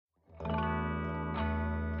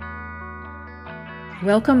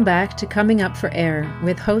Welcome back to Coming Up for Air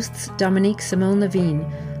with hosts Dominique Simone Levine,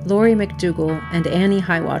 Laurie McDougall, and Annie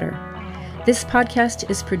Highwater. This podcast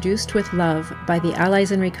is produced with love by the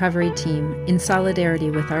Allies in Recovery team in solidarity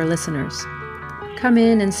with our listeners. Come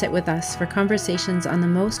in and sit with us for conversations on the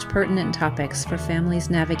most pertinent topics for families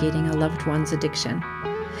navigating a loved one's addiction.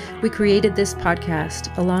 We created this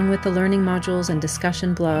podcast along with the learning modules and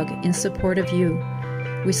discussion blog in support of you.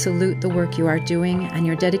 We salute the work you are doing and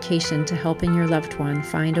your dedication to helping your loved one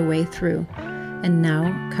find a way through. And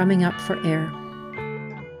now, coming up for air.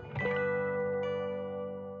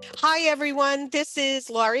 Hi, everyone. This is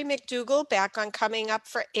Laurie McDougall back on Coming Up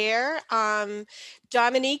for Air.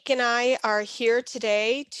 Dominique and I are here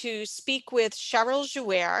today to speak with Cheryl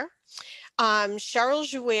Jouer. Cheryl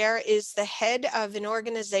Jouer is the head of an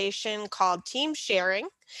organization called Team Sharing.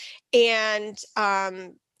 And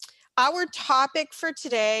our topic for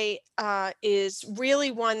today is really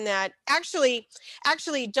one that actually,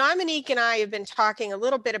 Dominique and I have been talking a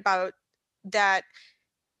little bit about that.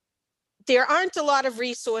 There aren't a lot of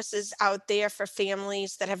resources out there for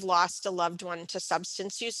families that have lost a loved one to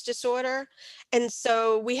substance use disorder. And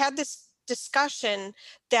so we had this discussion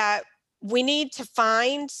that we need to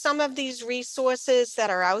find some of these resources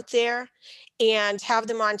that are out there and have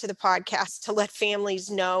them onto the podcast to let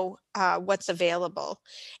families know what's available.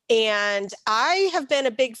 And I have been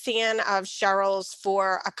a big fan of Cheryl's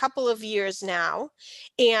for a couple of years now.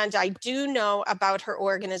 And I do know about her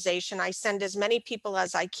organization. I send as many people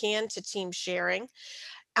as I can to Team Sharing.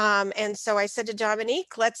 And so I said to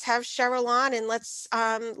Dominique, let's have Cheryl on and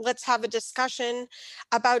let's have a discussion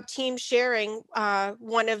about Team Sharing,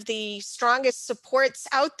 one of the strongest supports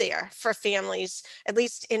out there for families, at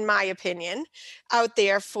least in my opinion, out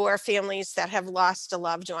there for families that have lost a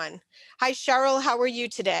loved one. Hi, Cheryl. How are you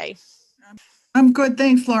today? I'm good.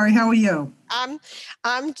 Thanks, Laurie. How are you?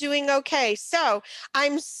 I'm doing okay. So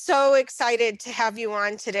I'm so excited to have you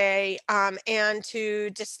on today and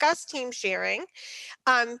to discuss Team Sharing.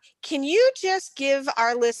 Can you just give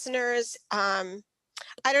our listeners, I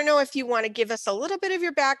don't know if you want to give us a little bit of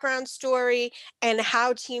your background story and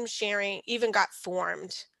how Team Sharing even got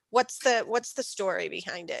formed. What's the story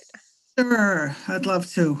behind it? Sure, I'd love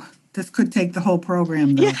to. This could take the whole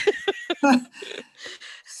program, though. Yeah.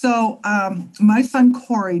 So my son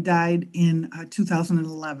Corey died in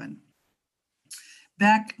 2011.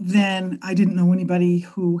 Back then, I didn't know anybody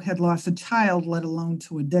who had lost a child, let alone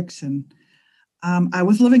to addiction. I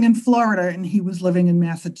was living in Florida and he was living in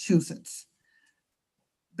Massachusetts.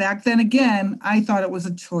 Back then, again, I thought it was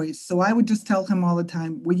a choice. So I would just tell him all the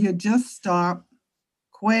time, will you just stop,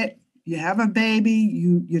 quit? You have a baby,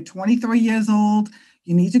 you're 23 years old,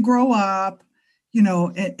 you need to grow up,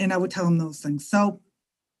 and I would tell him those things. So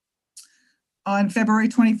on February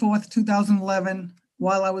 24th, 2011,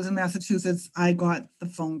 while I was in Massachusetts, I got the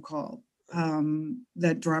phone call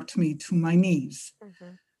that dropped me to my knees.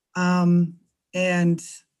 Mm-hmm. And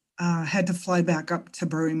had to fly back up to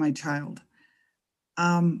bury my child.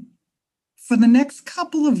 For the next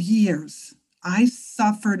couple of years, I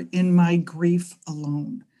suffered in my grief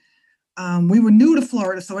alone. We were new to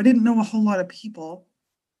Florida, so I didn't know a whole lot of people.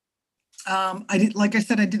 I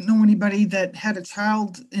didn't know anybody that had a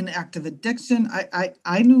child in active addiction.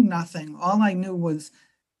 I knew nothing. All I knew was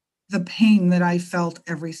the pain that I felt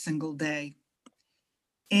every single day.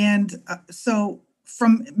 And so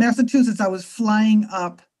from Massachusetts, I was flying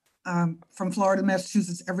up from Florida to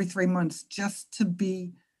Massachusetts every 3 months just to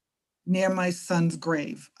be near my son's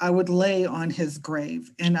grave. I would lay on his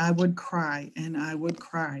grave and I would cry and I would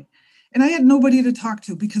cry. And I had nobody to talk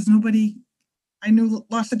to because nobody I knew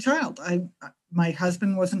lost a child. My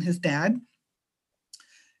husband wasn't his dad.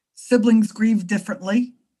 Siblings grieve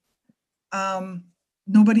differently.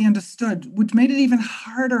 Nobody understood, which made it even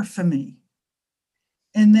harder for me.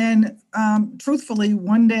 And then, truthfully,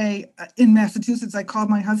 one day in Massachusetts, I called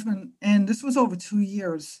my husband, and this was over 2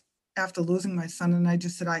 years after losing my son. And I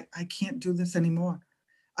just said, I can't do this anymore.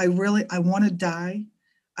 I want to die.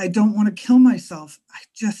 I don't want to kill myself. I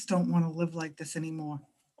just don't want to live like this anymore.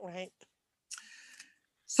 Right.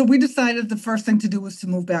 So we decided the first thing to do was to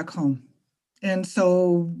move back home. And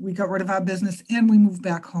so we got rid of our business and we moved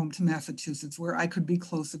back home to Massachusetts where I could be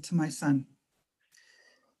closer to my son.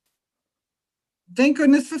 Thank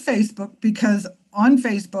goodness for Facebook, because on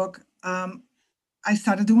Facebook, I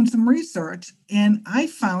started doing some research and I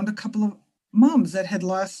found a couple of moms that had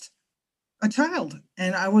lost a child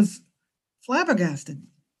and I was flabbergasted.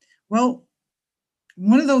 Well,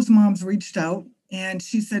 one of those moms reached out and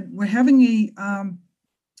she said, we're having a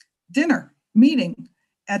dinner meeting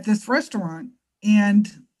at this restaurant and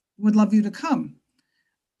would love you to come.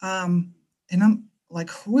 And I'm like,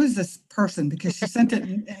 who is this person? Because she sent it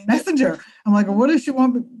in Messenger. I'm like, what does she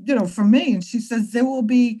want, from me? And she says, there will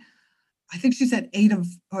be, I think she said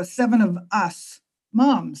 7 of us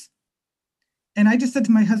moms. And I just said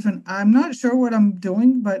to my husband, I'm not sure what I'm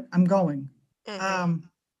doing, but I'm going. And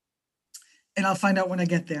I'll find out when I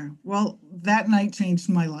get there. Well, that night changed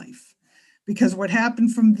my life, because what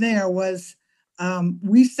happened from there was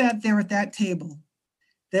we sat there at that table.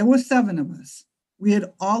 There were 7 of us. We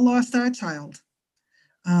had all lost our child.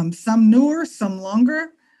 Some newer, some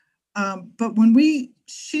longer. But when we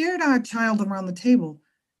shared our child around the table,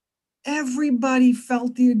 everybody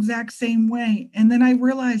felt the exact same way. And then I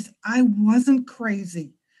realized I wasn't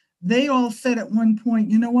crazy. They all said at one point,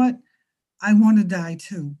 you know what? I want to die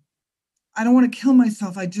too. I don't want to kill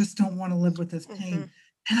myself. I just don't want to live with this pain.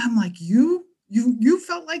 And I'm like, you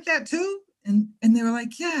felt like that too? And they were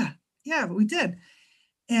like, yeah, we did.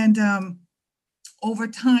 And over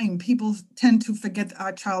time, people tend to forget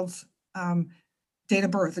our child's date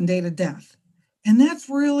of birth and date of death. And that's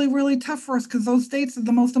really, really tough for us, because those dates are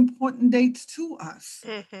the most important dates to us.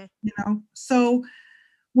 So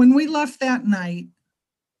when we left that night,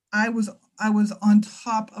 I was on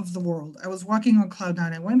top of the world. I was walking on cloud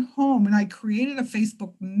 9. I went home and I created a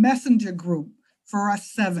Facebook Messenger group for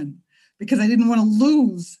us 7, because I didn't want to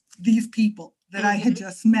lose these people that I had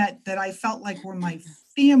just met, that I felt like were my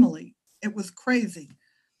family. It was crazy.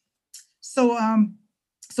 So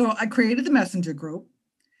I created the Messenger group.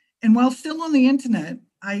 And while still on the internet,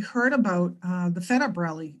 I heard about the Fed Up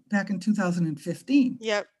rally back in 2015.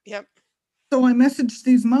 Yep. So I messaged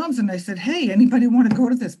these moms and I said, hey, anybody want to go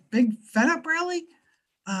to this big Fed Up rally?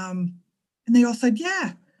 And they all said,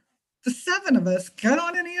 yeah. The 7 of us got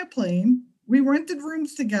on an airplane. We rented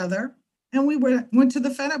rooms together and we went to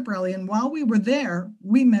the Fed Up rally. And while we were there,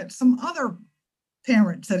 we met some other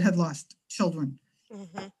parents that had lost children.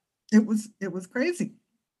 It was crazy.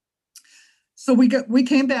 So we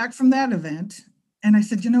came back from that event, and I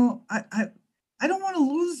said, I don't want to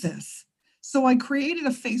lose this. So I created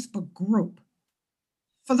a Facebook group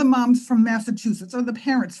for the moms from Massachusetts, or the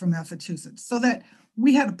parents from Massachusetts, so that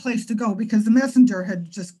we had a place to go, because the Messenger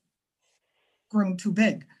had just grown too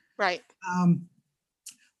big. Right.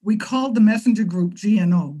 We called the Messenger group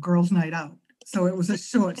GNO, Girls Night Out. So it was a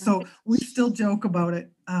short. So we still joke about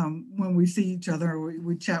it when we see each other, or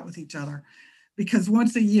we chat with each other. Because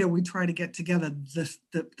once a year we try to get together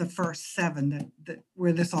the first 7 that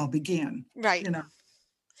where this all began. Right.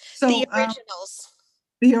 So the originals.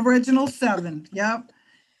 The original 7, yep.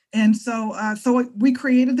 And so we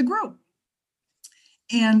created the group.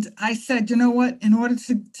 And I said, you know what? In order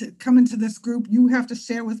to come into this group, you have to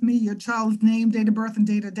share with me your child's name, date of birth, and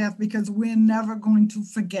date of death, because we're never going to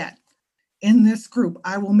forget. In this group,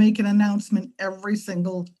 I will make an announcement every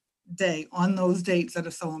single day on those dates that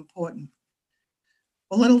are so important.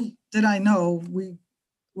 Well, little did I know we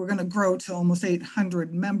were going to grow to almost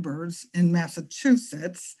 800 members in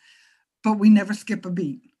Massachusetts, but we never skip a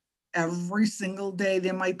beat. Every single day,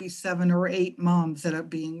 there might be 7 or 8 moms that are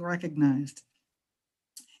being recognized.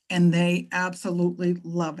 And they absolutely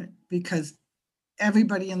love it, because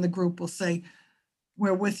everybody in the group will say,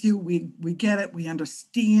 we're with you, we get it, we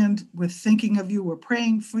understand, we're thinking of you, we're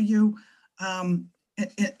praying for you. And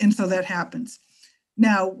so that happens.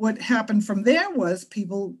 Now, what happened from there was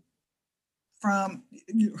people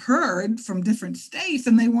heard from different states,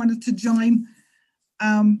 and they wanted to join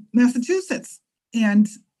Massachusetts. And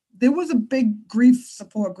there was a big grief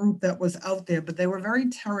support group that was out there, but they were very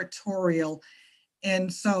territorial.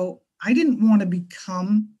 And so I didn't want to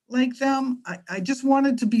become like them. I just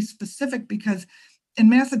wanted to be specific, because in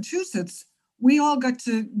Massachusetts, we all got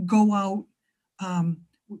to go out.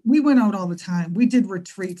 We went out all the time. We did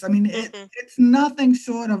retreats. I mean, it's nothing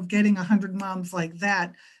short of getting 100 moms like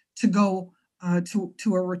that to go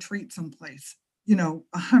to a retreat someplace.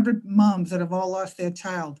 100 moms that have all lost their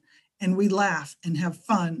child, and we laugh and have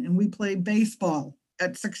fun, and we play baseball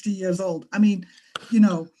at 60 years old. I mean,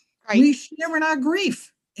 right. We share in our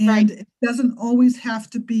grief, and right. It doesn't always have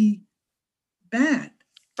to be bad.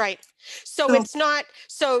 Right. So it's not,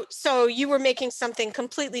 so you were making something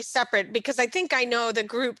completely separate, because I think I know the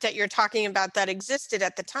group that you're talking about that existed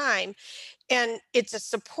at the time, and it's a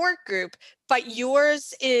support group, but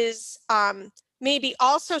yours is maybe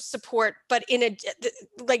also support, but in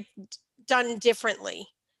done differently,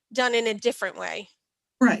 done in a different way.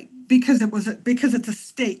 Right. Because it's a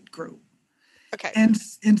state group. Okay.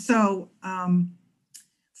 And so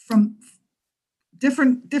from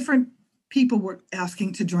different people were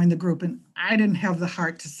asking to join the group, and I didn't have the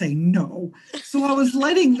heart to say no. So I was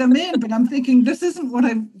letting them in, but I'm thinking, this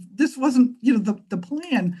wasn't, the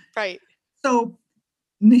plan. Right. So,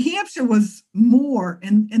 New Hampshire was more,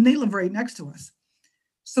 and they live right next to us.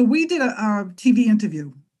 So we did a TV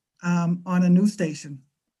interview on a news station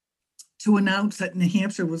to announce that New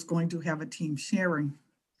Hampshire was going to have a team sharing.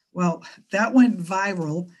 Well, that went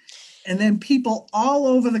viral. And then people all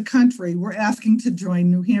over the country were asking to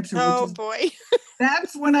join New Hampshire. Oh, boy.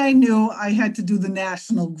 That's when I knew I had to do the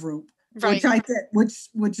national group, Right. which I did,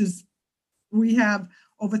 which is, we have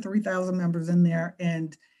over 3,000 members in there,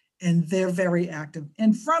 and they're very active.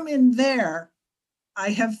 And from in there, I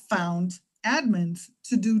have found admins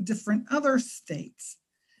to do different other states.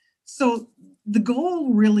 So the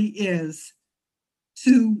goal really is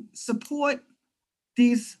to support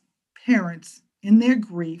these parents in their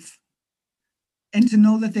grief and to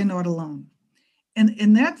know that they're not alone.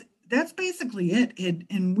 And that's basically it.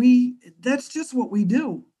 And that's just what we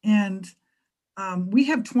do. And we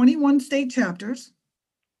have 21 state chapters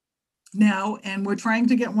now, and we're trying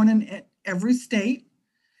to get one in every state.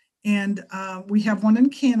 And we have one in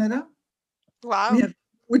Canada. Wow.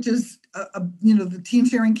 Which is, the Team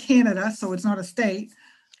Sharing Canada, so it's not a state.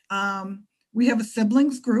 We have a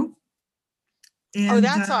siblings group. And,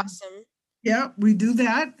 that's awesome. Yeah, we do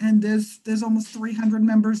that. And there's almost 300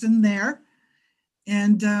 members in there.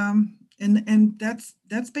 And that's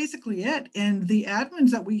basically it. And the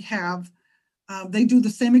admins that we have, they do the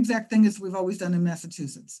same exact thing as we've always done in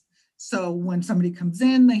Massachusetts. So when somebody comes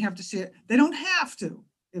in, they have to share. They don't have to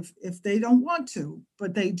if they don't want to,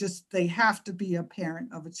 but they have to be a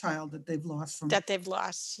parent of a child that they've lost from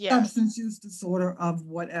substance use disorder of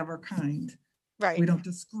whatever kind. Right. We don't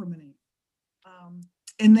discriminate.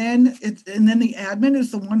 And then the admin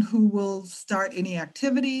is the one who will start any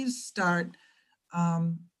activities, they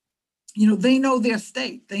know their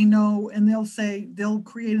state, they know, and they'll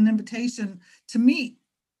create an invitation to meet,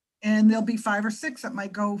 and there'll be 5 or 6 that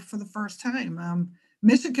might go for the first time.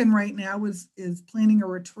 Michigan right now is planning a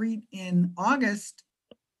retreat in August,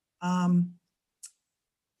 and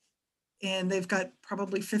they've got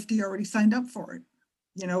probably 50 already signed up for it.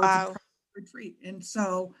 Wow. It's a retreat, and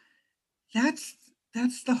so that's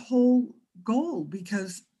the whole goal,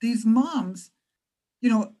 because these moms,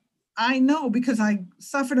 I know, because I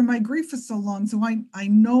suffered in my grief for so long, so I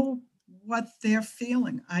know what they're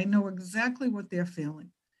feeling. I know exactly what they're feeling,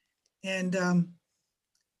 and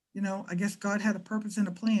I guess God had a purpose and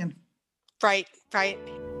a plan. Right.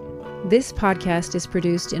 This podcast is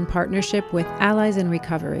produced in partnership with Allies in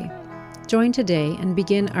Recovery. Join today and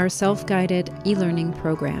begin our self-guided e-learning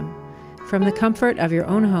program. From the comfort of your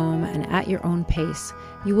own home and at your own pace,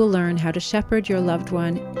 you will learn how to shepherd your loved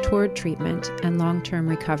one toward treatment and long-term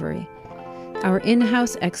recovery. Our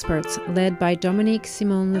in-house experts, led by Dominique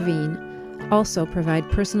Simone Levine, also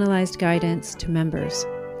provide personalized guidance to members.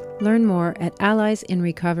 Learn more at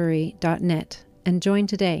alliesinrecovery.net and join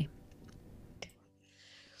today.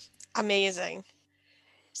 Amazing.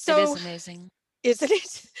 So, it is amazing. Isn't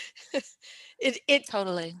it? it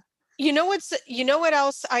totally. You know what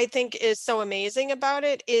else I think is so amazing about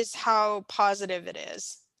it is how positive it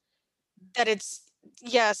is. That it's,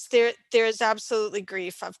 yes, there's absolutely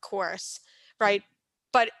grief, of course, right?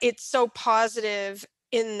 But it's so positive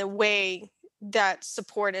in the way that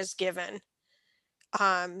support is given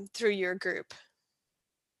through your group.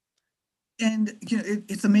 And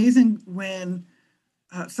it's amazing when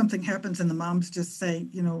something happens and the moms just say,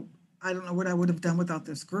 I don't know what I would have done without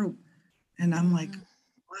this group. And I'm like,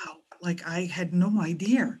 wow, like I had no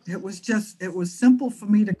idea. It was simple for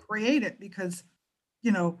me to create it because,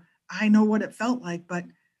 I know what it felt like, but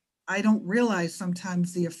I don't realize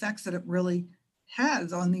sometimes the effects that it really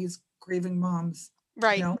has on these grieving moms.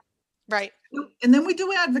 Right. Right. And then we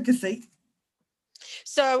do advocacy.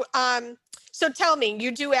 So tell me,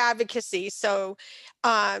 you do advocacy. So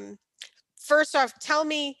first off, tell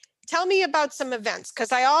me about some events,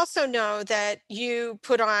 because I also know that you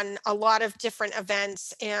put on a lot of different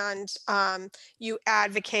events and you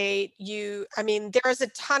advocate. There's a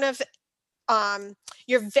ton of,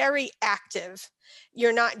 you're very active.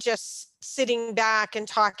 You're not just sitting back and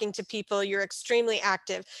talking to people. You're extremely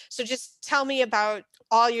active. So just tell me about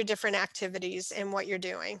all your different activities and what you're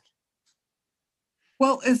doing.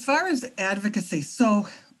 Well, as far as advocacy, so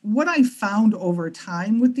what I found over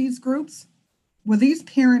time with these groups, well, these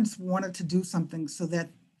parents wanted to do something so that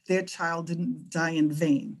their child didn't die in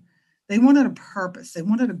vain. They wanted a purpose. They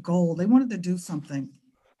wanted a goal. They wanted to do something.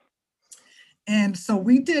 And so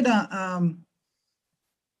we did a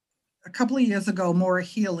couple of years ago, Maura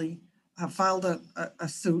Healy filed a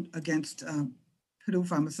suit against Purdue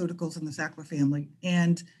Pharmaceuticals and the Sackler family.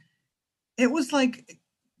 And it was like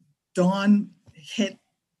dawn hit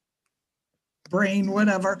brain,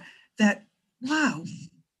 whatever, that, wow,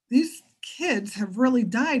 these kids have really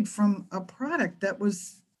died from a product that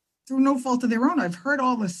was through no fault of their own. I've heard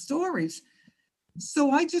all the stories.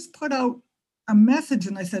 So I just put out a message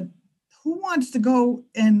and I said, who wants to go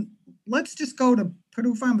and let's just go to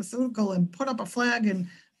Purdue Pharmaceutical and put up a flag and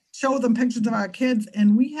show them pictures of our kids.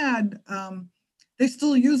 And we had, they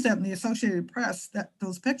still use that in the Associated Press,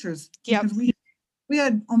 those pictures. Yep. Because we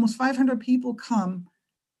had almost 500 people come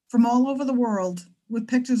from all over the world with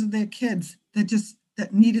pictures of their kids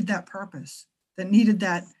that needed that purpose, that needed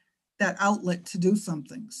that outlet to do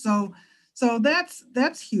something. So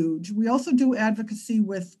that's huge. We also do advocacy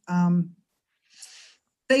with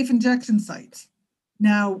safe injection sites.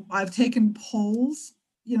 Now, I've taken polls,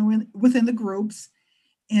 within the groups,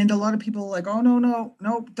 and a lot of people are like, oh, no,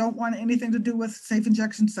 don't want anything to do with safe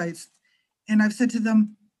injection sites. And I've said to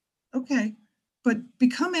them, okay, but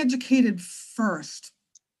become educated first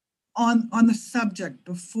on the subject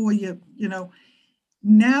before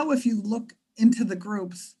now if you look into the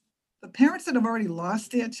groups, the parents that have already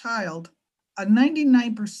lost their child are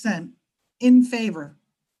 99% in favor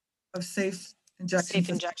of safe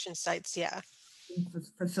injection sites, yeah.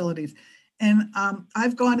 Facilities. And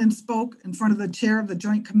I've gone and spoke in front of the chair of the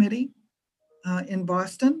Joint Committee in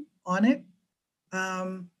Boston on it.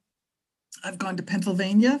 I've gone to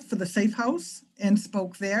Pennsylvania for the Safe House and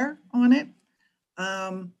spoke there on it.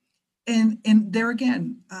 And there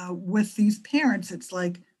again, with these parents, it's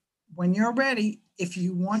like, when you're ready, if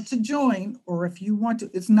you want to join, or if you want to,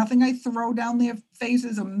 it's nothing I throw down their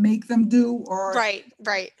faces or make them do, or right.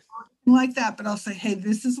 like that. But I'll say, hey,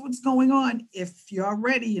 this is what's going on. If you're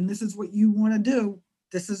ready and this is what you want to do,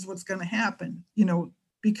 this is what's going to happen,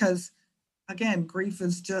 because again, grief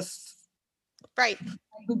is just right.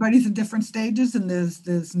 Everybody's at different stages and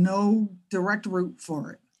there's no direct route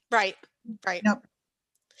for it. Right. Yep.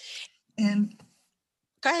 And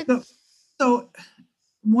go ahead. So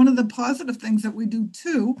one of the positive things that we do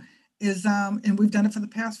too is, and we've done it for the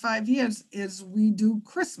past 5 years, is we do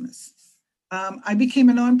Christmas. I became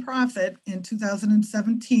a nonprofit in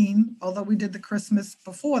 2017, although we did the Christmas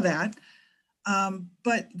before that.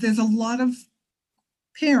 But there's a lot of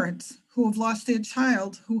parents who have lost their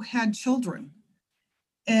child who had children.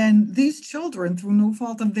 And these children, through no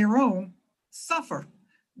fault of their own, suffer.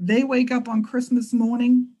 They wake up on Christmas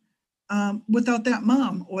morning without that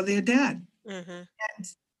mom or their dad, and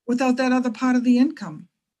without that other part of the income.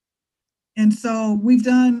 And so we've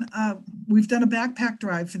done a backpack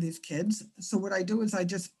drive for these kids. So what I do is I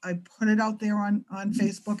put it out there on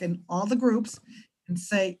Facebook and all the groups and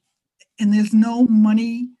say, and there's no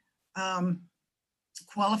money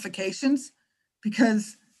qualifications,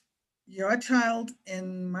 because your child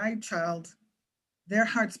and my child, their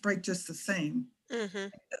hearts break just the same. It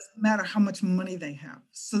doesn't matter how much money they have.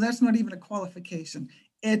 So that's not even a qualification.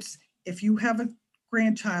 It's if you have a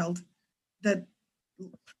grandchild that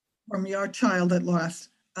from your child that lost,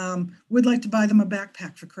 we'd like to buy them a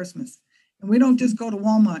backpack for Christmas. And we don't just go to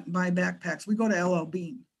Walmart and buy backpacks. We go to LL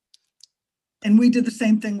Bean. And we did the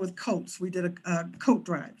same thing with coats. We did a coat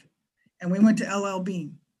drive. And we went to LL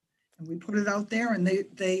Bean. And we put it out there and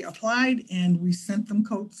they applied and we sent them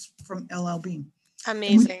coats from LL Bean.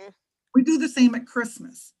 Amazing. We do the same at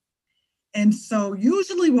Christmas. And so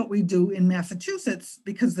usually what we do in Massachusetts,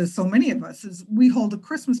 because there's so many of us, is we hold a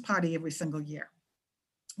Christmas party every single year.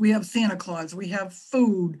 We have Santa Claus, we have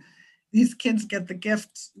food. These kids get the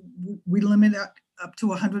gifts. We limit it up to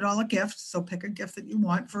 $100 gifts. So pick a gift that you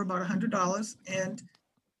want for about $100.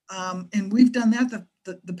 And we've done that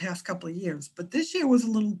the past couple of years. But this year was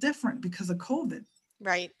a little different because of COVID.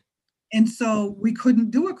 Right. And so we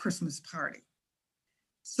couldn't do a Christmas party.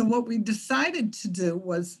 So what we decided to do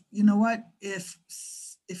was, you know what, if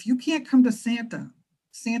you can't come to Santa,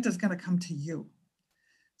 Santa's going to come to you.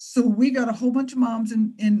 So we got a whole bunch of moms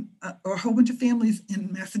or a whole bunch of families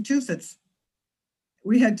in Massachusetts.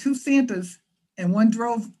 We had 2 Santas, and one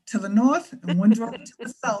drove to the north and one drove to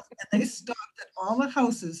the south, and they stopped at all the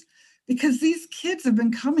houses because these kids have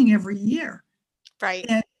been coming every year. Right.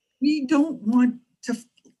 And we don't want to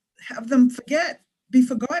have them be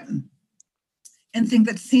forgotten. And think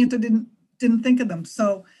that Santa didn't think of them.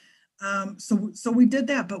 So we did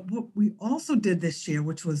that. But what we also did this year,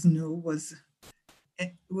 which was new, was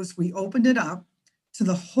we opened it up to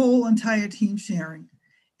the whole entire team sharing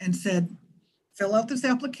and said, fill out this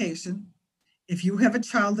application. If you have a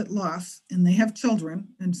child that lost and they have children,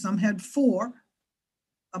 and some had 4,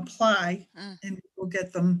 apply and we'll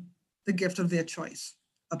get them the gift of their choice,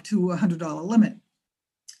 up to a $100 limit.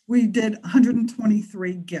 We did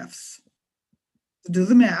 123 gifts. To do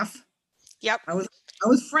the math. Yep. I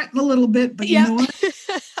was fretting a little bit, but you know what?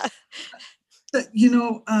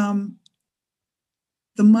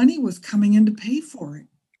 The the money was coming in to pay for it.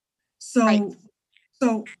 So, Right.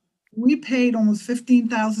 so we paid almost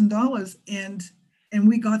 $15,000 and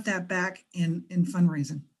we got that back in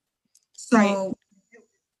fundraising. So Right.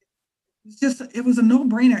 it was a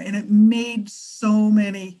no-brainer, and it made so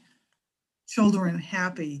many children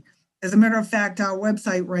happy. As a matter of fact, our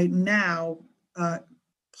website right now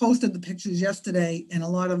posted the pictures yesterday and a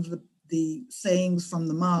lot of the sayings from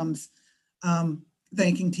the moms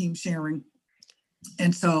thanking Team Sharing.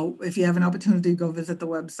 And so if you have an opportunity, go visit the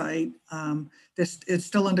website. It's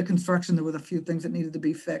still under construction. There were a few things that needed to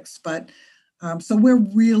be fixed, but so we're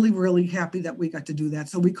really, really happy that we got to do that.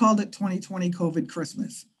 So we called it 2020 COVID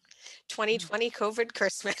Christmas. 2020 COVID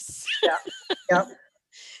Christmas. Yeah.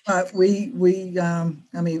 We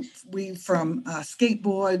from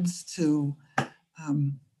skateboards to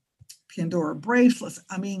Pandora bracelets.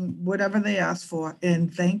 I mean, whatever they asked for,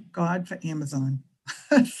 and thank God for Amazon.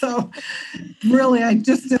 So really, I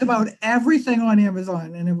just did about everything on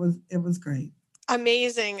Amazon, and it was great.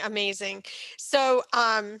 Amazing. So,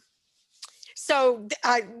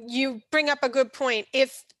 you bring up a good point.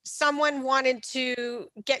 If someone wanted to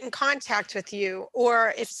get in contact with you,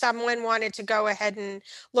 or if someone wanted to go ahead and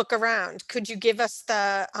look around, could you give us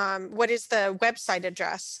what is the website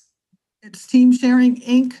address? It's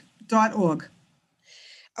teamsharinginc.org.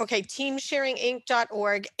 Okay,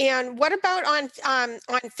 teamsharinginc.org. And what about on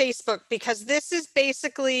Facebook? Because this is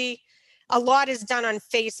basically, a lot is done on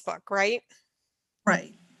Facebook, right?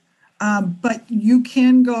 Right. But you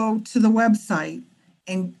can go to the website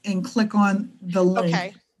and click on the link.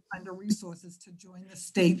 Okay. Under resources to join the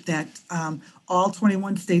state that all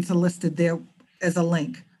 21 states are listed there as a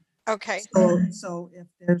link. Okay. So if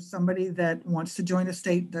there's somebody that wants to join a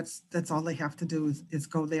state, that's all they have to do is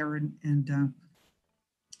go there and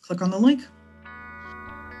click on the link.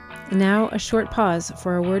 And now a short pause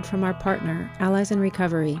for a word from our partner, Allies in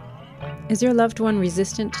Recovery. Is your loved one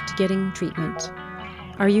resistant to getting treatment?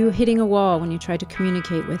 Are you hitting a wall when you try to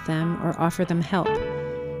communicate with them or offer them help?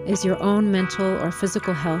 Is your own mental or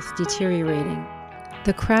physical health deteriorating?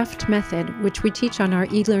 The CRAFT method, which we teach on our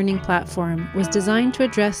e-learning platform, was designed to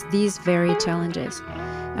address these very challenges.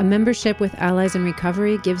 A membership with Allies in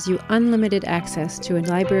Recovery gives you unlimited access to a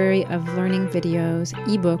library of learning videos,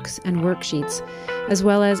 ebooks, and worksheets, as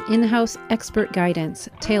well as in-house expert guidance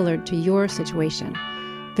tailored to your situation.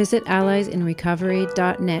 Visit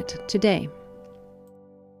alliesinrecovery.net today.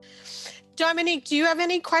 Dominique, do you have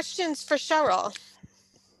any questions for Cheryl?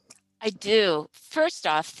 I do. First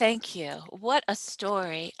off, thank you. What a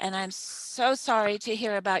story. And I'm so sorry to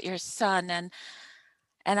hear about your son. And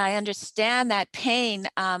I understand that pain,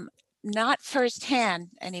 not firsthand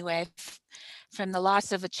anyway, from the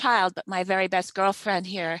loss of a child, but my very best girlfriend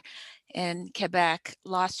here in Quebec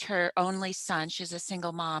lost her only son. She's a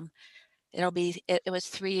single mom. It was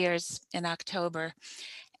 3 years in October.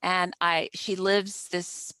 And she lives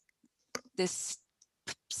this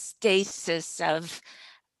stasis of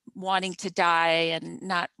wanting to die and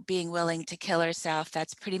not being willing to kill herself.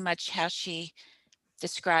 That's pretty much how she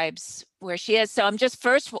describes where she is. So I'm just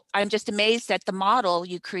amazed at the model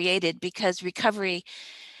you created, because recovery,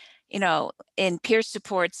 in peer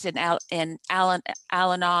supports in Al-Anon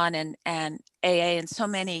and AA and so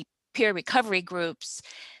many peer recovery groups,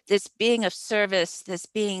 this being of service, this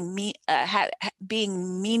being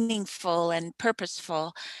meaningful and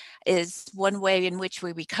purposeful is one way in which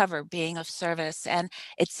we recover, being of service. And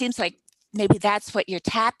it seems like maybe that's what you're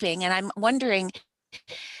tapping. And I'm wondering,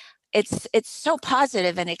 it's so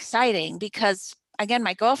positive and exciting, because again,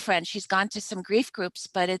 my girlfriend, she's gone to some grief groups,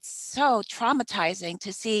 but it's so traumatizing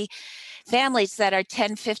to see families that are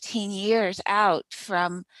 10, 15 years out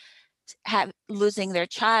from losing their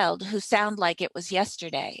child who sound like it was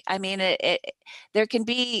yesterday. I mean, it can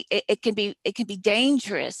be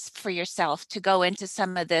dangerous for yourself to go into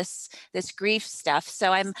some of this grief stuff.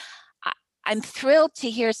 So I'm thrilled to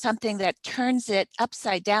hear something that turns it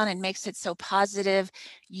upside down and makes it so positive,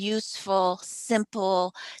 useful,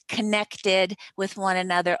 simple, connected with one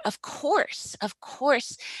another. Of course,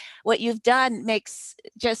 what you've done makes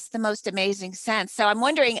just the most amazing sense. So I'm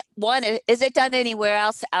wondering, one, is it done anywhere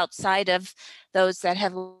else outside of those that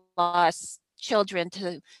have lost children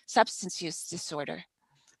to substance use disorder?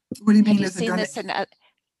 What do you mean? Have you seen this in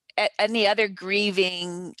any other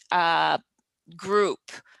grieving group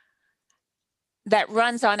that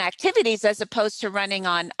runs on activities as opposed to running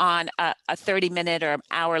on a 30-minute or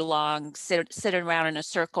hour-long sit around in a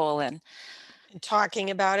circle and talking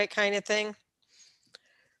about it kind of thing?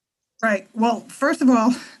 Right. Well, first of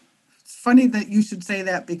all, it's funny that you should say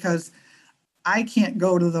that, because I can't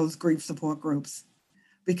go to those grief support groups,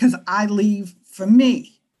 because for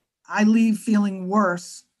me, I leave feeling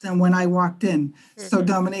worse than when I walked in. So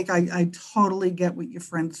Dominique, I totally get what your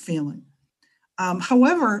friend's feeling.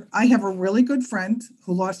 However, I have a really good friend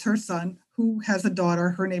who lost her son, who has a daughter.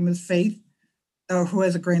 Her name is Faith, who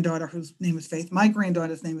has a granddaughter whose name is Faith. My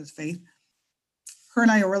granddaughter's name is Faith. Her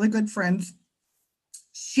and I are really good friends.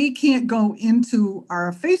 She can't go into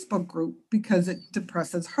our Facebook group because it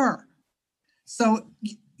depresses her. So,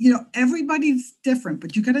 everybody's different,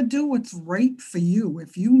 but you got to do what's right for you.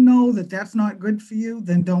 If you know that that's not good for you,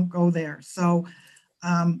 then don't go there. So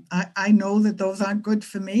I know that those aren't good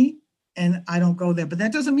for me, and I don't go there. But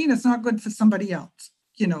that doesn't mean it's not good for somebody else.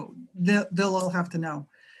 They'll all have to know.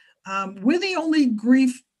 We're the only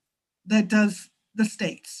grief that does the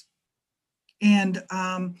states. And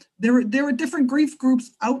there are different grief groups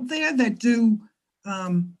out there that do,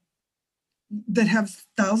 that have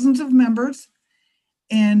thousands of members.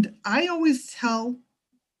 And I always tell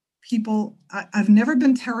people, I've never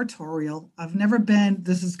been territorial. I've never been,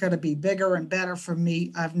 this is going to be bigger and better for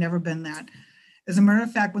me. I've never been that. As a matter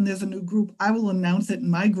of fact, when there's a new group, I will announce it in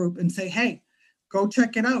my group and say, hey, go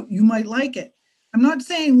check it out. You might like it. I'm not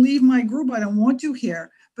saying leave my group. I don't want you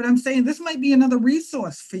here, but I'm saying this might be another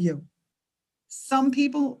resource for you. Some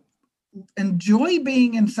people enjoy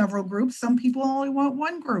being in several groups. Some people only want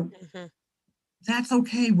one group. That's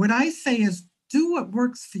okay. What I say is, do what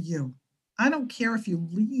works for you. I don't care if you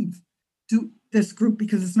leave this group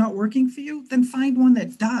because it's not working for you, then find one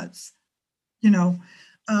that does,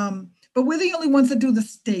 but we're the only ones that do the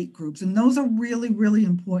state groups. And those are really, really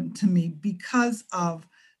important to me because of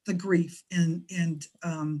the grief and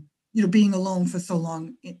being alone for so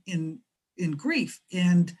long in grief.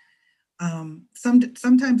 And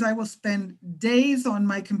sometimes I will spend days on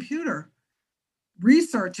my computer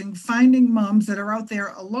researching, finding moms that are out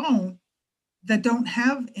there alone that don't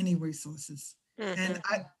have any resources. And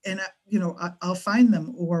I'll find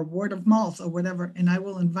them, or word of mouth or whatever, and I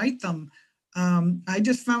will invite them. I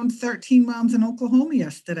just found 13 moms in Oklahoma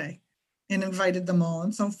yesterday and invited them all.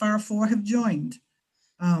 And so far 4 have joined,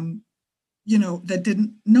 that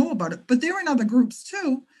didn't know about it, but they're in other groups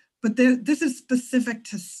too, but this is specific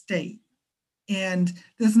to state. And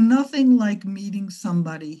there's nothing like meeting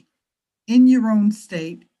somebody in your own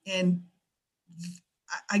state, and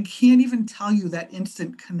I can't even tell you that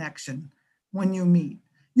instant connection when you meet.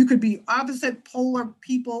 You could be opposite polar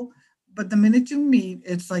people, but the minute you meet,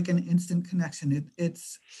 it's like an instant connection.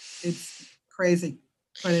 It's crazy,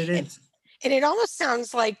 but it is. And it almost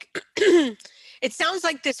sounds like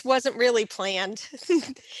this wasn't really planned.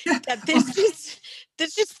 That this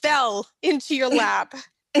just fell into your lap.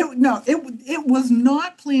 It was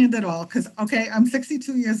not planned at all. Because, okay, I'm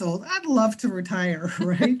 62 years old. I'd love to retire,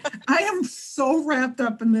 right? I am so wrapped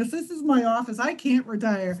up in this. This is my office. I can't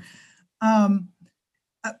retire.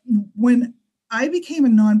 When I became a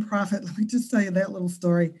nonprofit, let me just tell you that little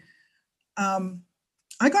story.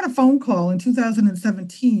 I got a phone call in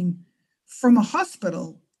 2017 from a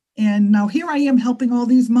hospital. And now here I am helping all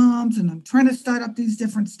these moms, and I'm trying to start up these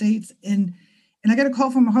different states. And I got a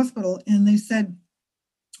call from a hospital, and they said,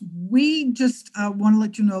 we just want to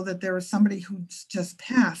let you know that there is somebody who's just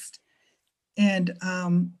passed, and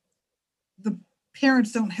the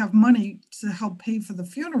parents don't have money to help pay for the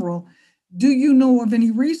funeral. Do you know of any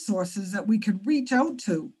resources that we could reach out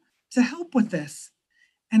to help with this?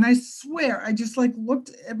 And I swear, I just looked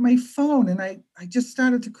at my phone, and I just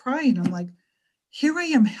started to cry, and I'm like, here I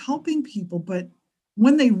am helping people, but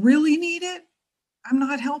when they really need it, I'm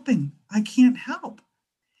not helping. I can't help.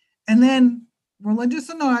 And then, religious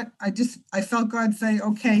or not, I felt God say,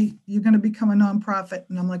 okay, you're going to become a nonprofit.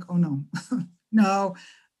 And I'm like, oh no, no,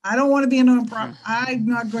 I don't want to be a nonprofit. I'm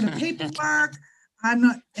not good at paperwork. I'm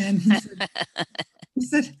not. And he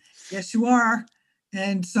said, yes, you are.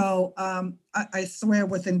 And so I swear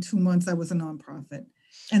within 2 months I was a nonprofit.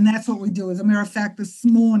 And that's what we do. As a matter of fact, this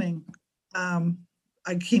morning,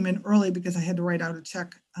 I came in early because I had to write out a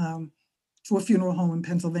check to a funeral home in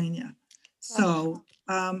Pennsylvania. So,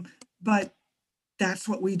 but that's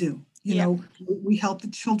what we do. You know, we help the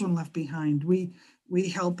children left behind. We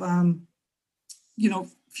help,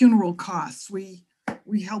 funeral costs. We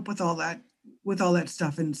help with all that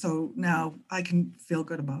stuff. And so now I can feel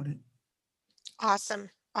good about it. Awesome.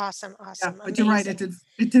 Yeah, but Amazing. you're right.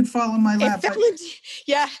 It did fall in my lap.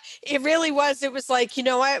 Yeah, it really was. It was like, you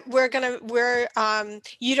know what,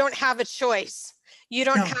 you don't have a choice. You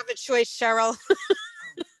don't have a choice, Cheryl.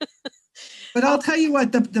 But I'll tell you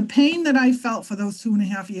what, the pain that I felt for those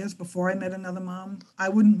 2.5 years before I met another mom, I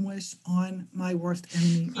wouldn't wish on my worst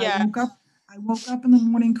enemy. Yeah. I woke up in the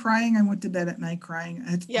morning crying. I went to bed at night crying.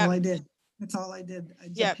 That's all I did. That's all I did.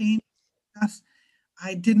 The pain,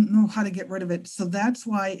 I didn't know how to get rid of it. So that's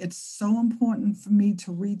why it's so important for me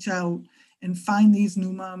to reach out and find these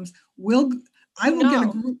new moms. I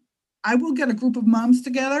will get a group of moms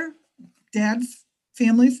together, dads,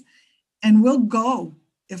 families, and we'll go.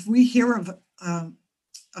 If we hear of a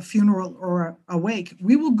funeral or a wake,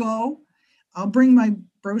 we will go. I'll bring my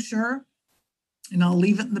brochure and I'll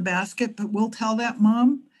leave it in the basket, but we'll tell that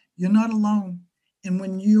mom, you're not alone. And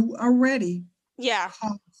when you are ready,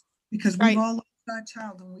 call us, because we've all lost our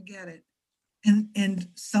child and we get it. And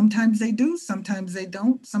sometimes they do, sometimes they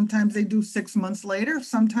don't. Sometimes they do 6 months later,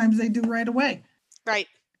 sometimes they do right away. Right.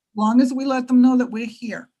 As long as we let them know that we're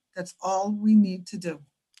here, that's all we need to do.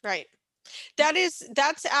 Right.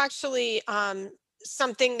 That's actually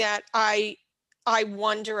something that I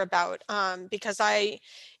wonder about, because I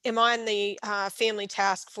am on the family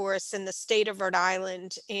task force in the state of Rhode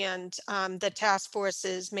Island, and the task force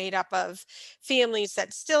is made up of families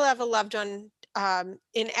that still have a loved one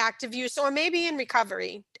in active use or maybe in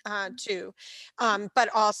recovery too, but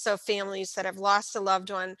also families that have lost a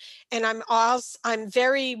loved one. And I'm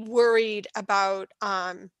very worried about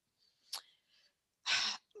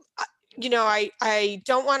I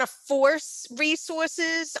don't want to force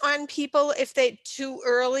resources on people if they too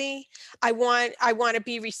early. I want to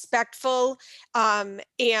be respectful, and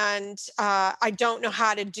I don't know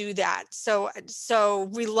how to do that. So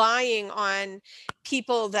relying on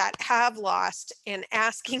people that have lost and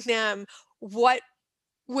asking them what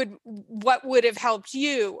would have helped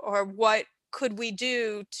you, or what could we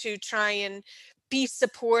do to try and be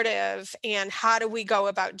supportive, and how do we go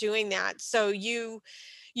about doing that? So you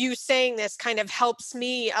saying this kind of helps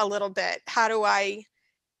me a little bit. How do I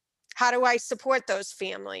support those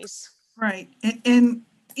families? Right. And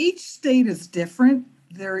each state is different.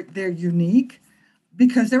 They're unique,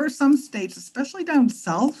 because there are some states, especially down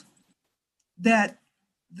south, that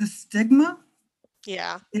the stigma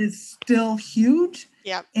is still huge.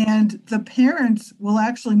 Yeah. And the parents will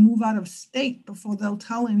actually move out of state before they'll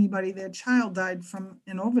tell anybody their child died from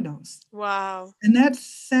an overdose. Wow. And that's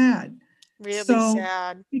sad. Really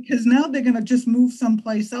sad. Because now they're going to just move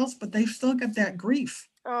someplace else, but they've still got that grief.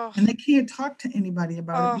 Oh. And they can't talk to anybody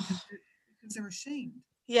about it because they're ashamed.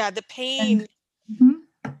 Yeah, the pain.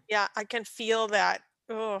 Yeah, I can feel that.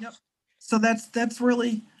 Oh. Yep. So that's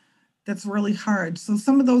really hard. So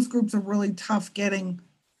some of those groups are really tough getting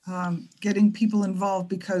people involved,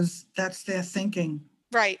 because that's their thinking.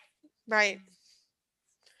 Right.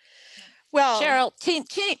 Well, Cheryl,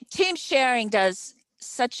 team sharing does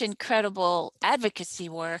such incredible advocacy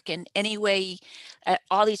work in any way,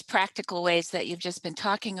 all these practical ways that you've just been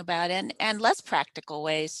talking about, and less practical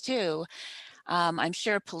ways too. I'm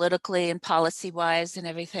sure politically and policy wise and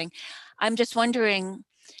everything. I'm just wondering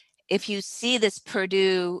if you see this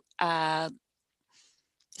Purdue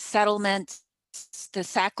settlement, the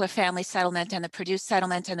Sackler family settlement and the Purdue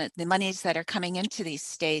settlement, and the monies that are coming into these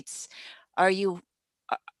states, are you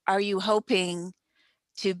hoping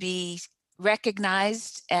to be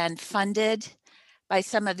recognized and funded by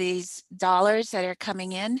some of these dollars that are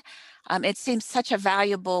coming in? It seems such a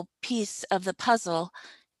valuable piece of the puzzle,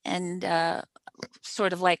 and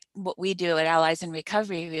sort of like what we do at Allies in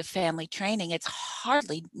Recovery with family training, it's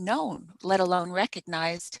hardly known, let alone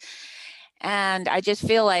recognized. And I just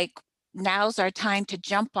feel like now's our time to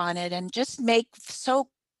jump on it and just make so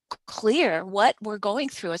clear what we're going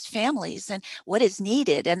through as families and what is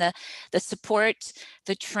needed, and the support,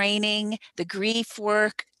 the training, the grief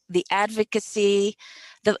work, the advocacy,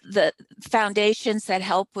 the foundations that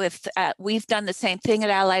help with. We've done the same thing at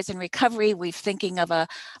Allies in Recovery. We're thinking of a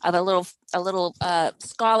little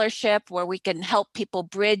scholarship where we can help people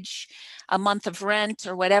bridge a month of rent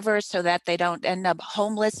or whatever, so that they don't end up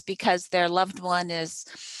homeless because their loved one is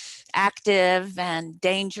active and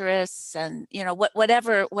dangerous, and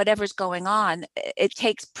whatever's going on. It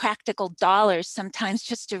takes practical dollars sometimes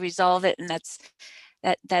just to resolve it, and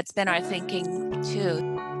that's been our thinking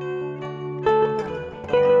too.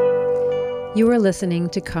 You are listening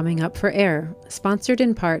to Coming Up for Air, sponsored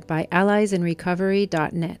in part by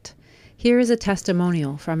alliesinrecovery.net. Here is a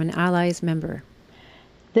testimonial from an Allies member.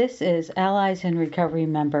 This is Allies in Recovery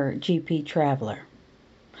member GP Traveler.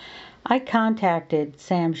 I contacted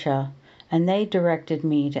SAMHSA and they directed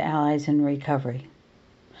me to Allies in Recovery.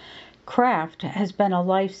 Craft has been a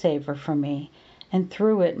lifesaver for me, and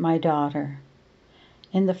through it my daughter.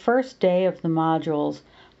 In the first day of the modules,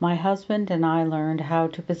 my husband and I learned how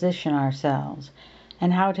to position ourselves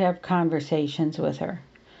and how to have conversations with her.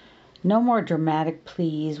 No more dramatic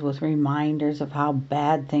pleas with reminders of how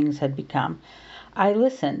bad things had become. I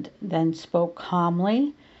listened, then spoke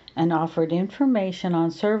calmly and offered information on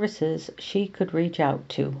services she could reach out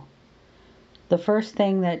to. The first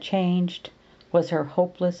thing that changed was her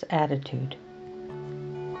hopeless attitude.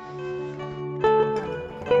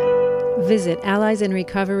 Visit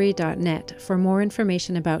alliesinrecovery.net for more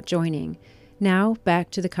information about joining. Now,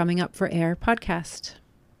 back to the Coming Up for Air podcast.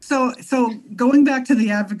 So going back to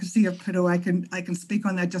the advocacy of Purdue, I can speak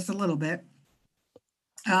on that just a little bit.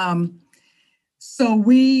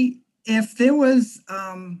 If there was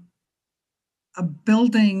a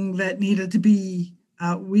building that needed to be,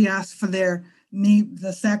 we asked for their name,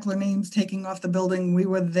 the Sackler names taking off the building. We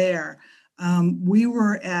were there. We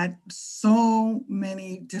were at so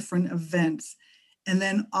many different events. And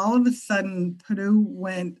then all of a sudden, Purdue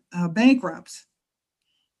went bankrupt.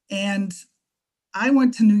 And I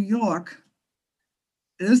went to New York.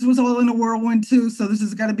 This was all in a whirlwind too, so this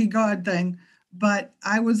has got to be God thing. But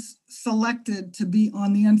I was selected to be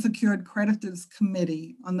on the unsecured creditors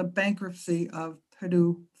committee on the bankruptcy of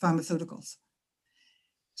Purdue Pharmaceuticals.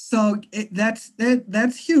 So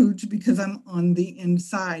that's huge because I'm on the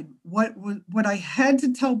inside. What I had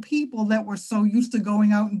to tell people that were so used to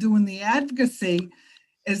going out and doing the advocacy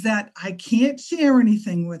is that I can't share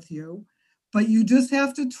anything with you, but you just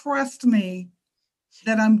have to trust me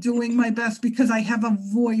that I'm doing my best because I have a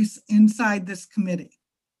voice inside this committee.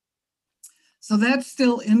 So that's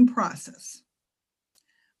still in process.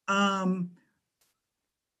 So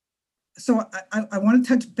I want to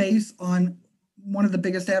touch base on one of the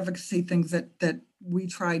biggest advocacy things that we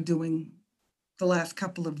tried doing the last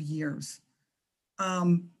couple of years.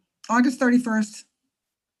 August 31st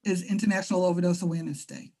is International Overdose Awareness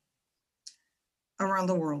Day around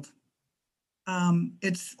the world.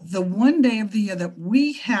 It's the one day of the year that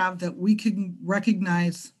we can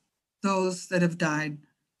recognize those that have died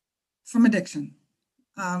from addiction.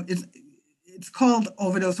 It's called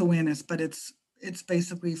overdose awareness, but it's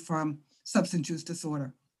basically from substance use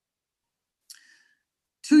disorder.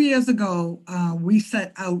 2 years ago, we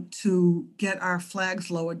set out to get our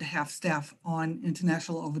flags lowered to half staff on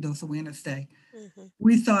International Overdose Awareness Day. Mm-hmm.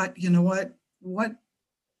 We thought, you know what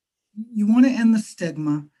you want to end the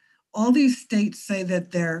stigma. All these states say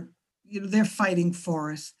that they're fighting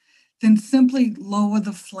for us, then simply lower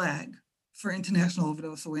the flag for International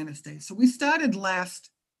Overdose Awareness Day. So we started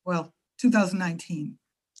 2019.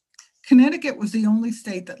 Connecticut was the only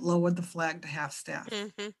state that lowered the flag to half staff.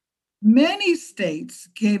 Mm-hmm. Many states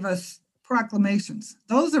gave us proclamations.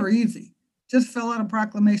 Those are easy. Just fill out a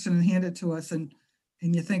proclamation and hand it to us, and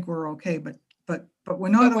you think we're okay, but we're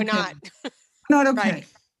not. We're okay. not. We're not okay. Right.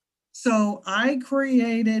 So I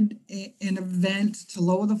created an event to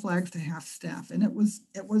lower the flags to half staff, and it was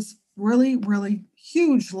really, really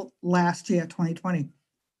huge last year, 2020.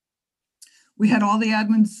 We had all the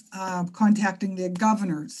admins contacting their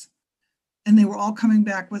governors, and they were all coming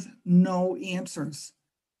back with no answers.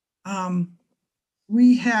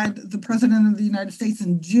 We had the President of the United States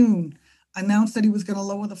in June announce that he was going to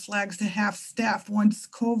lower the flags to half staff once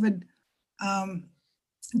COVID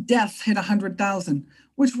deaths hit 100,000,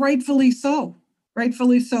 which rightfully so,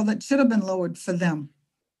 that should have been lowered for them.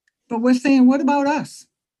 But we're saying, what about us?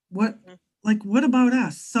 What about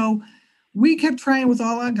us? So we kept trying with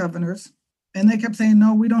all our governors, and they kept saying,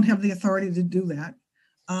 no, we don't have the authority to do that.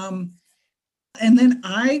 And then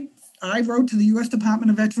I wrote to the U.S. Department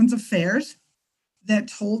of Veterans Affairs that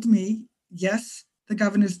told me, yes, the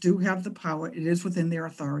governors do have the power. It is within their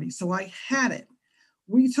authority. So I had it.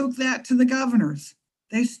 We took that to the governors.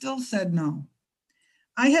 They still said no.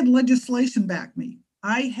 I had legislation back me.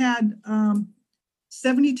 I had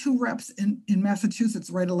 72 reps in Massachusetts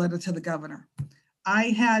write a letter to the governor. I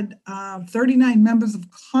had 39 members of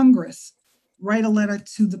Congress write a letter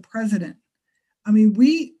to the president. I mean,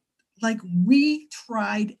 we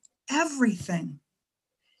tried everything.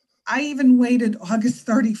 I even waited August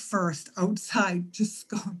 31st outside, just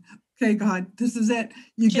going, okay, God, this is it.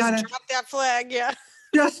 You got to drop that flag, yeah.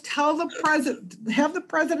 Just tell the president, have the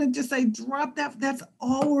president just say, drop that. That's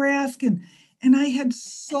all we're asking. And I had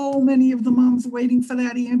so many of the moms waiting for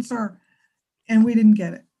that answer, and we didn't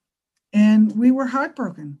get it. And we were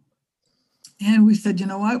heartbroken. And we said, you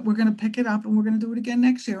know what, we're going to pick it up and we're going to do it again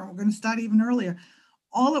next year. And we're going to start even earlier.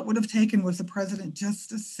 All it would have taken was the president just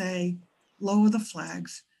to say, lower the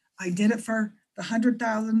flags. I did it for the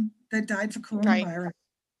 100,000 that died for coronavirus, right,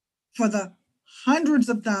 for the hundreds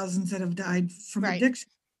of thousands that have died from right, addiction.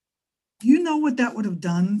 You know what that would have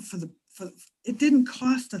done for it didn't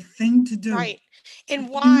cost a thing to do. Right. And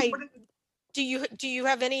why do you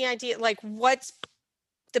have any idea, like, what's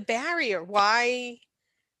the barrier? Why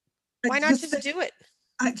not just do it?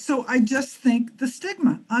 I just think the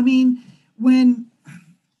stigma. I mean, when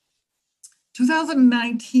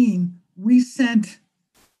 2019, we sent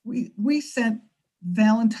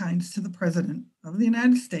Valentines to the President of the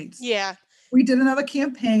United States. Yeah. We did another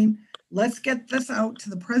campaign. Let's get this out to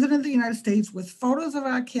the President of the United States with photos of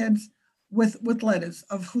our kids with letters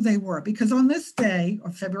of who they were. Because on this day,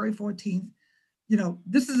 of February 14th,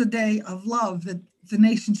 this is a day of love that the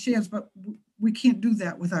nation shares, but we can't do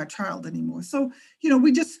that with our child anymore. So,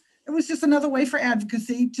 it was just another way for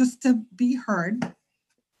advocacy, just to be heard.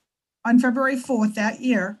 On February 4th that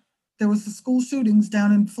year, there was the school shootings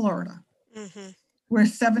down in Florida, where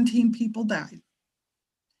 17 people died.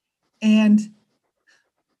 And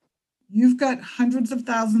you've got hundreds of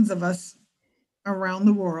thousands of us around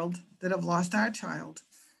the world that have lost our child.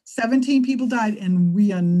 17 people died, and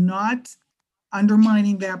we are not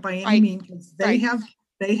undermining that by any means, because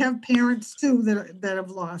they have parents too that have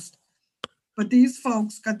lost. But these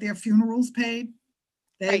folks got their funerals paid.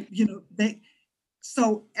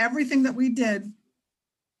 So everything that we did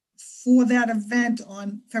for that event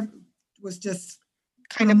on February was just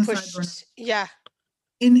kind of pushed. Yeah.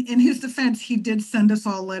 In his defense, he did send us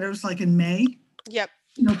all letters like in May. Yep.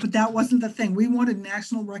 But that wasn't the thing. We wanted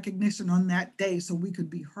national recognition on that day so we could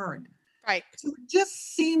be heard. Right. So it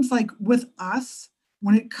just seems like with us,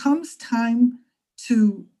 when it comes time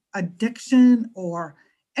to addiction or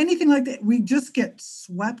anything like that, we just get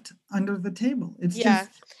swept under the table. It's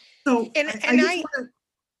just so.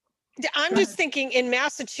 I'm just thinking in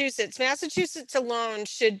Massachusetts alone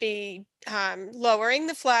should be lowering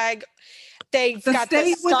the flag. They've got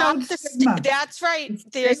the Stop the Stigma. That's right.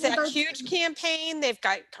 There's that huge campaign. They've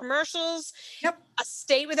got commercials. Yep. A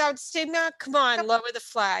state without stigma. Come on, lower the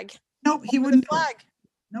flag. No, he wouldn't. Flag.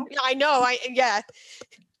 No. I know.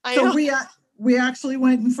 I know. We actually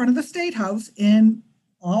went in front of the State House, and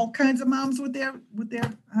all kinds of moms with their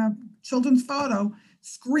children's photo,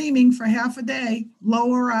 screaming for half a day,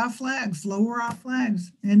 lower our flags,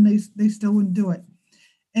 and they still wouldn't do it.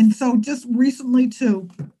 And so just recently too,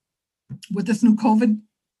 with this new COVID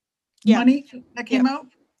money that came out,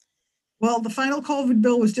 well, the final COVID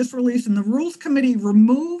bill was just released, and the Rules Committee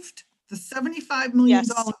removed the $75 million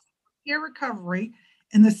for care recovery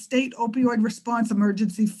and the state opioid response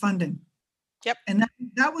emergency funding. Yep. And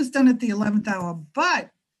that was done at the 11th hour.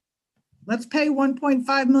 But let's pay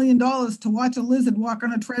 $1.5 million to watch a lizard walk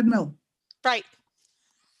on a treadmill. Right.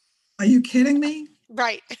 Are you kidding me?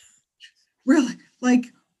 Right. Really? Like,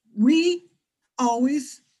 we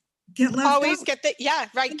always get left out. Right.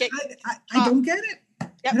 I don't get it.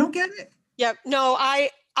 Yep. I don't get it. Yep. No,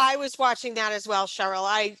 I was watching that as well, Cheryl.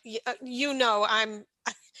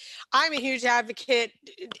 I'm a huge advocate,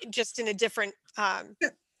 just in a different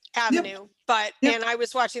avenue. But and I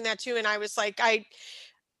was watching that too, and I was like,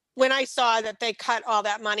 when I saw that they cut all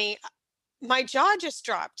that money, my jaw just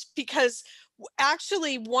dropped, because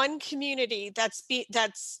actually one community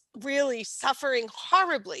that's really suffering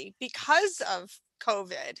horribly because of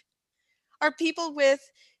COVID are people with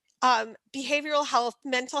behavioral health,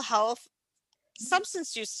 mental health,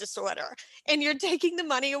 substance use disorder, and you're taking the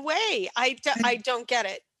money away. I don't get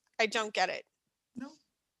it. I don't get it. No.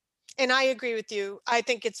 And I agree with you. I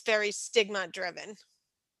think it's very stigma driven.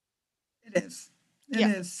 It is. It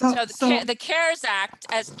is. So the CARES Act,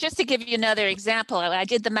 as just to give you another example, I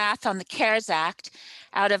did the math on the CARES Act.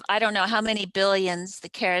 Out of, I don't know how many billions, the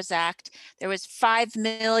CARES Act, there was 5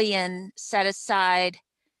 million set aside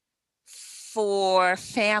for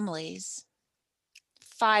families.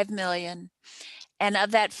 5 million. And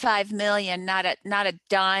of that 5 million, not a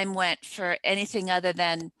dime went for anything other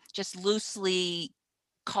than just loosely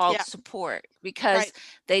called support, because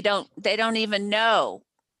they don't even know.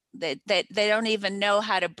 They don't even know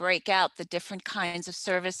how to break out the different kinds of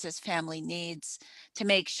services family needs to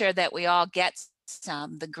make sure that we all get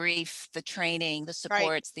some, the grief, the training, the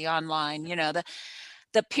supports, the online,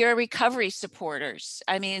 the peer recovery supporters.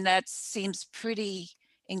 I mean, that seems pretty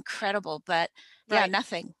incredible, but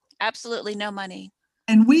nothing, absolutely no money.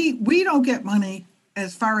 And we don't get money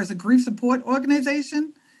as far as a grief support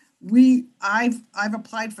organization. I've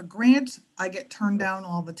applied for grants. I get turned down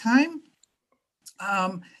all the time.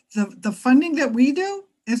 The funding that we do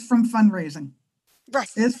is from fundraising. Right.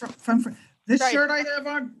 It's from this shirt I have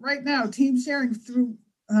on right now, Team Sharing through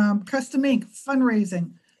Custom Ink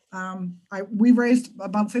fundraising. We raised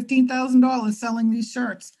about $15,000 selling these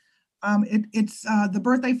shirts. It's the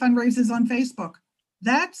birthday fundraisers on Facebook.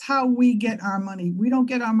 That's how we get our money. We don't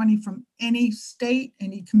get our money from any state,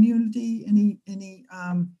 any community,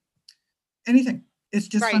 anything. It's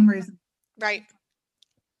just fundraising. Right.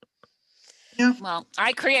 Yeah. Well,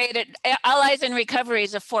 I created Allies in Recovery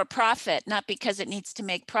is a for-profit, not because it needs to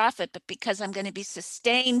make profit, but because I'm going to be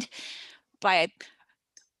sustained by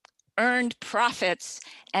earned profits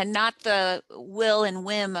and not the will and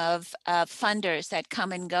whim of funders that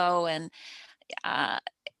come and go and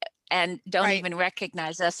don't Right. even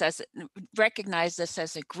recognize this as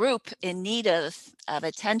a group in need of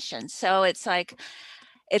attention. So it's like,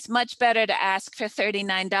 it's much better to ask for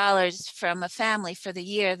 $39 from a family for the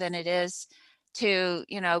year than it is to,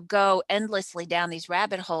 go endlessly down these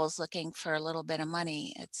rabbit holes looking for a little bit of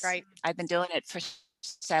money. Right. I've been doing it for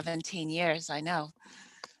 17 years, I know.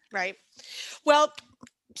 Right. Well,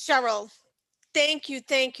 Cheryl, thank you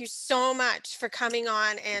so much for coming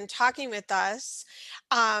on and talking with us.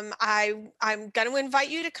 I'm going to invite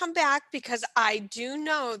you to come back because I do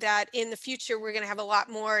know that in the future we're going to have a lot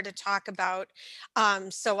more to talk about.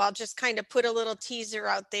 So I'll just kind of put a little teaser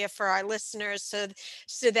out there for our listeners so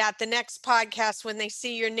that the next podcast, when they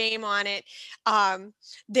see your name on it,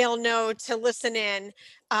 they'll know to listen in.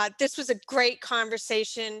 This was a great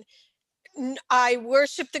conversation. I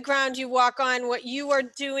worship the ground you walk on. What you are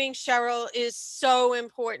doing, Cheryl, is so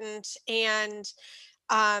important, and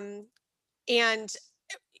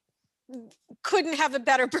couldn't have a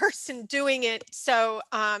better person doing it. So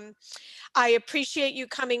I appreciate you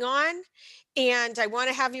coming on, and I want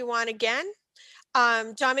to have you on again.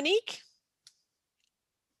 Dominique?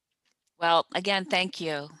 Well, again, thank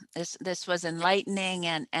you. This was enlightening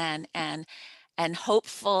and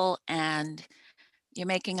hopeful, and you're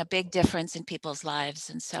making a big difference in people's lives.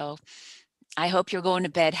 And so I hope you're going to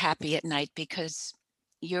bed happy at night, because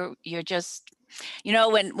you're just,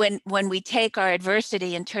 when we take our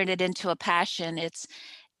adversity and turn it into a passion, it's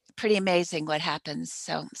pretty amazing what happens.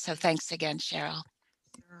 So thanks again, Cheryl.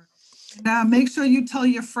 Now, make sure you tell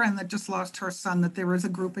your friend that just lost her son that there is a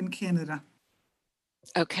group in Canada.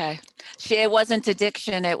 Okay. It wasn't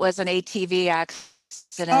addiction. It was an ATV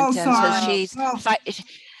accident. Oh, sorry. And so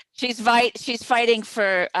she's fighting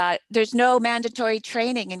for, there's no mandatory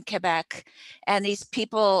training in Quebec. And these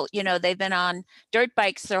people, they've been on dirt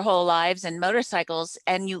bikes their whole lives and motorcycles,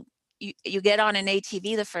 and you get on an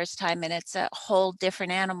ATV the first time and it's a whole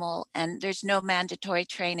different animal, and there's no mandatory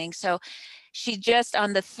training. So she just,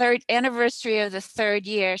 on the 3rd anniversary of the 3rd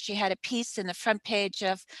year, she had a piece in the front page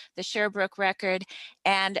of the Sherbrooke Record,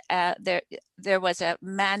 and there was a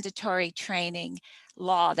mandatory training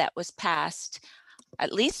law that was passed,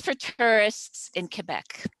 at least for tourists in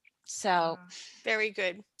Quebec. So very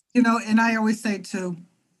good. And I always say to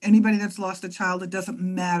anybody that's lost a child, it doesn't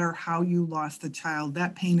matter how you lost the child,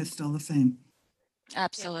 that pain is still the same.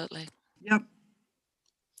 Absolutely. Yep.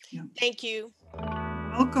 Thank you.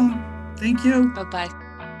 Welcome. Thank you.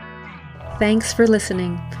 Bye-bye. Thanks for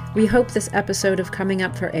listening. We hope this episode of Coming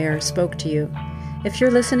Up for Air spoke to you. If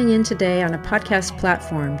you're listening in today on a podcast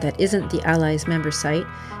platform that isn't the Allies member site,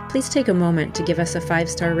 please take a moment to give us a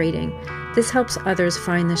 5-star rating. This helps others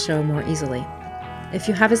find the show more easily. If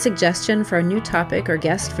you have a suggestion for a new topic or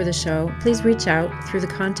guest for the show, please reach out through the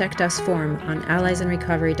Contact Us form on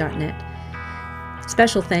alliesandrecovery.net.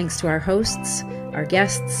 Special thanks to our hosts, our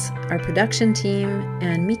guests, our production team,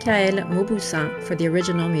 and Michael Mauboussin for the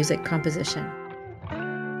original music composition.